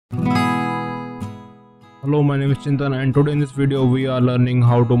Hello, my name is Chintan, and today in this video we are learning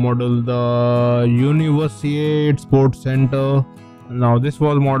how to model the Universiade Sports Center. Now this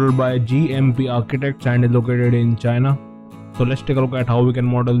was modeled by GMP Architects and is located in China. So let's take a look at how we can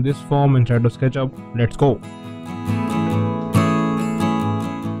model this form inside of SketchUp. Let's go.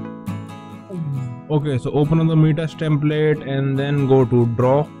 Okay, so open up the meters template and then go to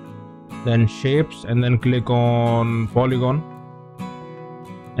draw, then shapes, and then click on polygon,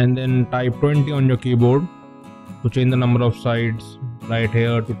 and then type 20 on your keyboard to change the number of sides right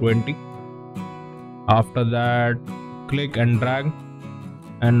here to 20. After that, click and drag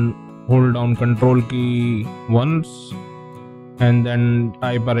and hold down Ctrl key once, and then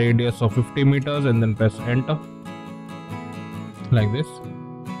type a radius of 50 meters and then press enter like this.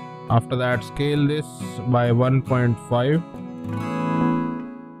 After that, scale this by 1.5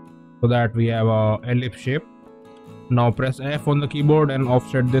 so that we have a ellipse shape. Now press F on the keyboard and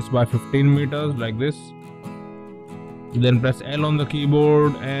offset this by 15 meters like this. Then press L on the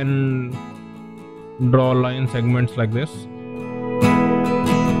keyboard and draw line segments like this.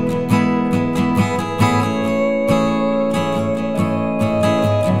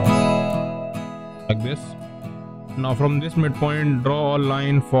 Like this. Now from this midpoint, draw a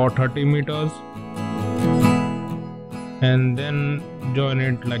line for 30 meters and then join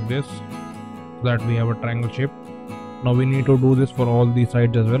it like this so that we have a triangle shape. Now we need to do this for all these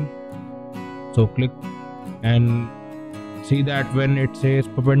sides as well. So click and see that when it says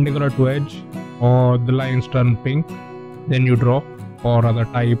perpendicular to edge or the lines turn pink, then you draw, or rather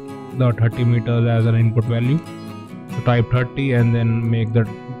type the 30 meters as an input value. So type 30 and then make the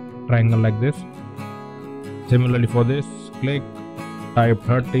triangle like this. Similarly for this, click, type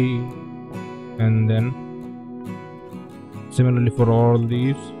 30, and then similarly for all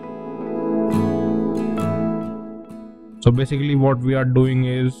these. So basically what we are doing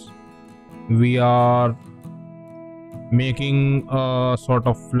is we are making a sort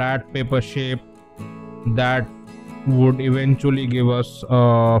of flat paper shape that would eventually give us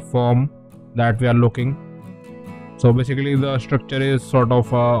a form that we are looking. So basically the structure is sort of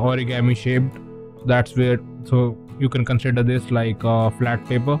origami shaped. That's where, so you can consider this like a flat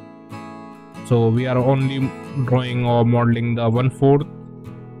paper. So we are only drawing or modeling the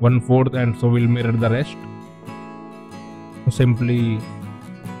 1/4, and so we'll mirror the rest. So simply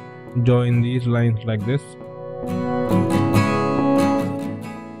join these lines like this.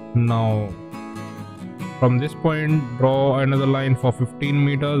 Now from this point, draw another line for 15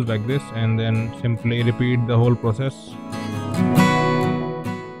 meters like this, and then simply repeat the whole process.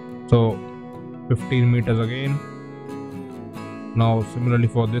 So 15 meters again. Now similarly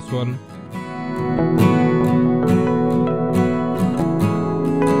for this one.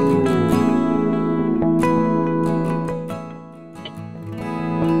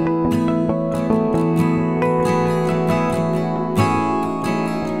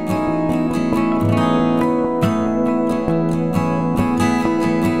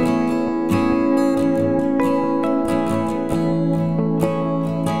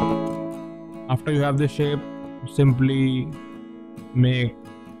 After you have this shape, simply make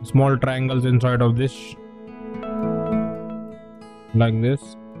small triangles inside of this like this.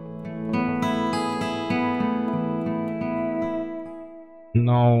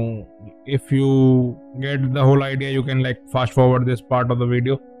 Now if you get the whole idea, you can like fast forward this part of the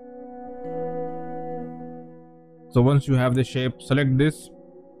video. So once you have the shape, select this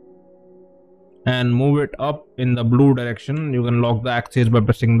and move it up in the blue direction. You can lock the axis by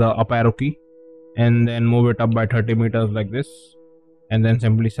pressing the up arrow key, and then move it up by 30 meters like this, and then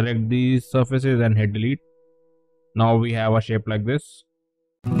simply select these surfaces and hit delete. Now we have a shape like this.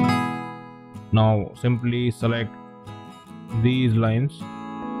 Now simply select these lines.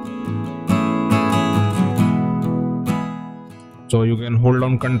 So you can hold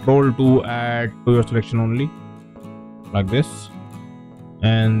down Ctrl to add to your selection only like this,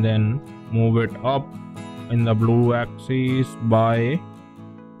 and then move it up in the blue axis by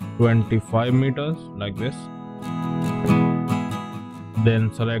 25 meters like this.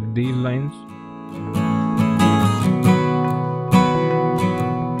 Then select these lines.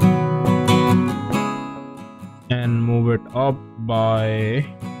 And move it up by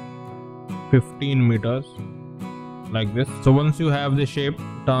 15 meters like this. So once you have the shape,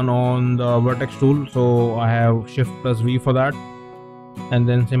 turn on the vertex tool. So I have Shift plus V for that, and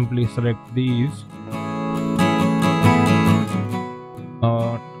then simply select these.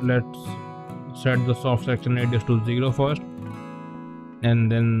 Let's set the soft section radius to 0 first,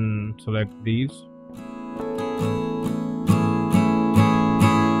 and then select these.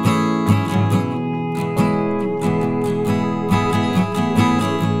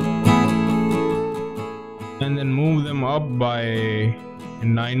 up by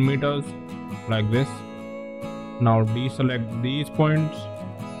 9 meters like this. Now deselect these points.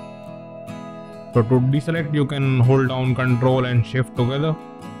 So to deselect, you can hold down Ctrl and Shift together.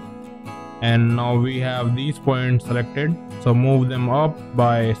 And now we have these points selected. So move them up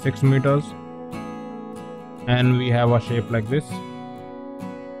by 6 meters. And we have a shape like this.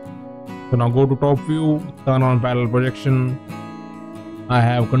 So now go to top view, turn on parallel projection. I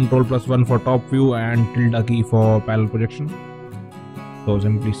have Ctrl+1 for top view and tilde key for parallel projection. So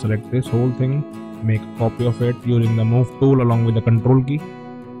simply select this whole thing, make a copy of it using the move tool along with the control key.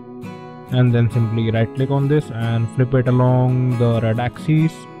 And then simply right click on this and flip it along the red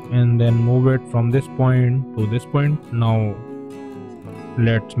axis and then move it from this point to this point. Now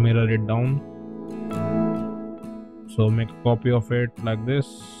let's mirror it down. So make a copy of it like this,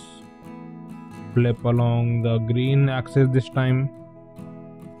 flip along the green axis this time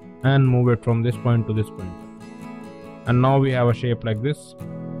and move it from this point to this point. And now we have a shape like this.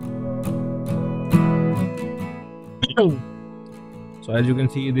 So as you can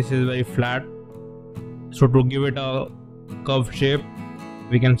see, this is very flat. So to give it a curved shape,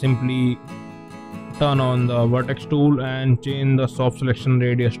 we can simply turn on the vertex tool and change the soft selection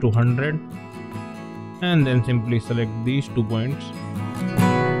radius to 100, and then simply select these 2 points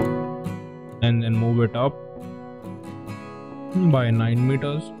and then move it up by 9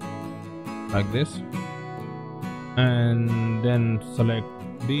 meters like this, and then select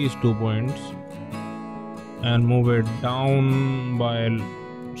these 2 points and move it down by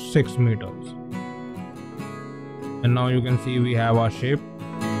 6 meters. And now you can see we have our shape.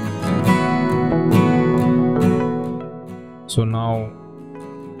 So now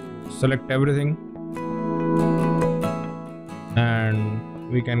select everything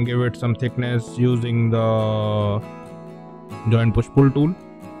and we can give it some thickness using the join push pull tool.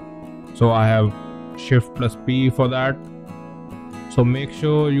 So I have Shift+P for that. So make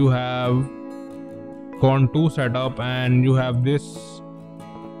sure you have Con2 set up and you have this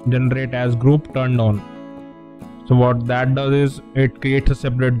generate as group turned on. So what that does is it creates a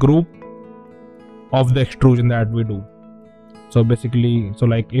separate group of the extrusion that we do. So basically, so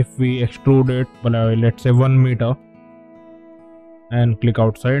like if we extrude it, let's say 1 meter and click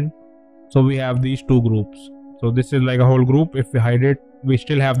outside, so we have these 2 groups. So this is like a whole group. If we hide it, we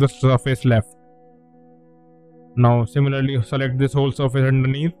still have the surface left. Now similarly select this whole surface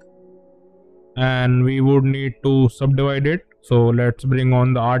underneath and we would need to subdivide it. So let's bring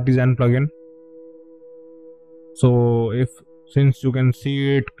on the ARCHIVIZION plugin. So since you can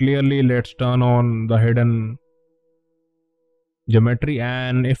see it clearly, let's turn on the hidden geometry,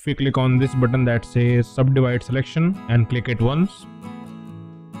 and if we click on this button that says subdivide selection and click it once,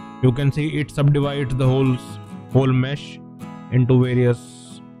 you can see it subdivides the whole mesh into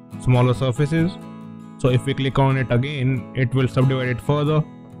various smaller surfaces. So if we click on it again, it will subdivide it further,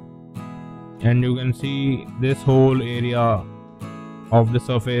 and you can see this whole area of the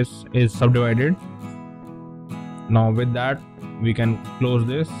surface is subdivided. Now with that, we can close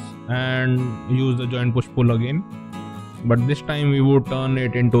this and use the join push pull again, but this time we would turn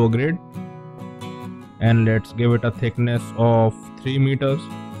it into a grid, and let's give it a thickness of 3 meters.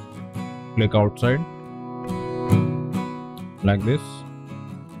 Click outside like this,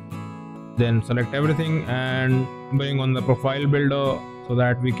 then select everything and bring on the profile builder so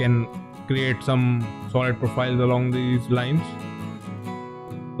that we can create some solid profiles along these lines.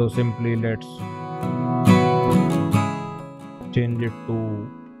 So simply let's change it to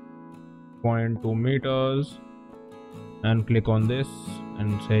 0.2 meters and click on this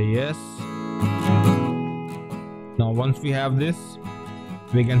and say yes. Now once we have this,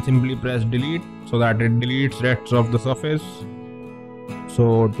 we can simply press delete so that it deletes rest of the surface.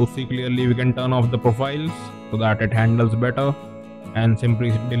 So to see clearly, we can turn off the profiles so that it handles better, and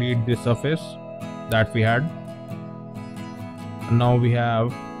simply delete this surface that we had. And now we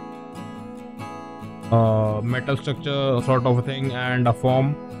have a metal structure sort of a thing and a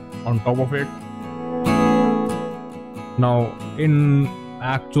form on top of it. Now in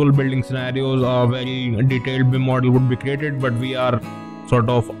actual building scenarios, a very detailed BIM model would be created, but we are sort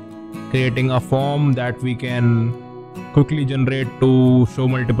of creating a form that we can quickly generate to show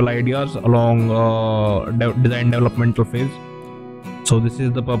multiple ideas along design developmental phase. So this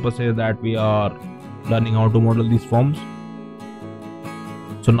is the purpose is that we are learning how to model these forms.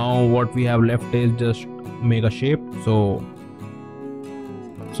 So now what we have left is just make a shape. So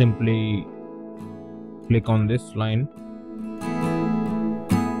simply click on this line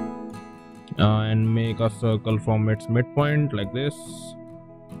and make a circle from its midpoint like this.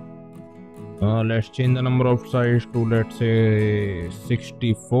 Let's change the number of sides to, let's say,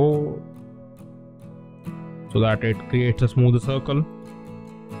 64. so that it creates a smoother circle.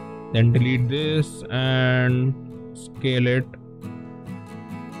 Then delete this and scale it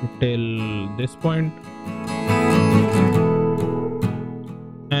till this point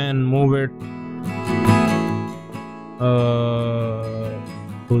and move it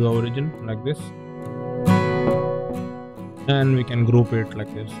to the origin like this, and we can group it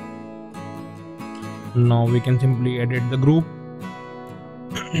like this. Now we can simply edit the group.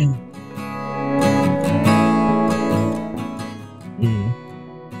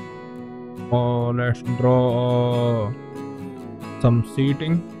 Let's draw some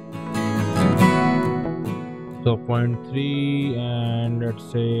seating. So 0.3 and let's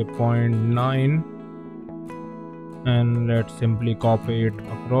say 0.9, and let's simply copy it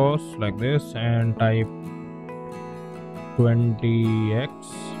across like this and type 20x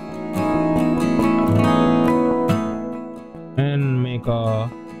and make a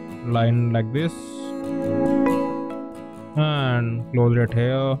line like this and close it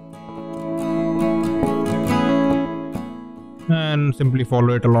here and simply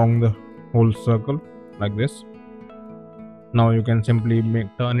follow it along the whole circle like this. Now you can simply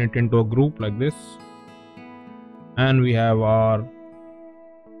turn it into a group like this, and we have our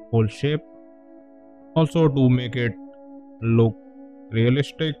whole shape. Also, to make it look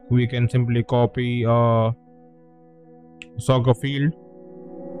realistic, we can simply copy a soccer field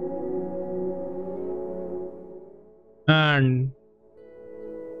and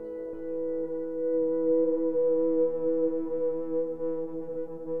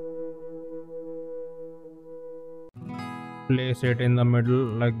place it in the middle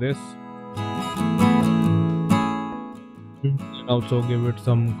like this, and also give it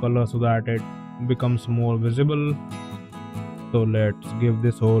some color so that it becomes more visible. So let's give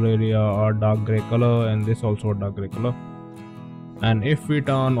this whole area a dark gray color and this also a dark gray color. And if we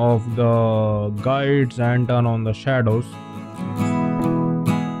turn off the guides and turn on the shadows,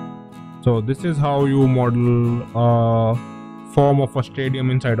 so this is how you model a form of a stadium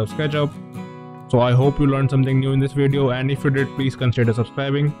inside of SketchUp. So I hope you learned something new in this video, and if you did, please consider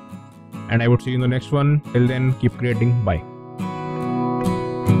subscribing, and I would see you in the next one. Till then, keep creating. Bye.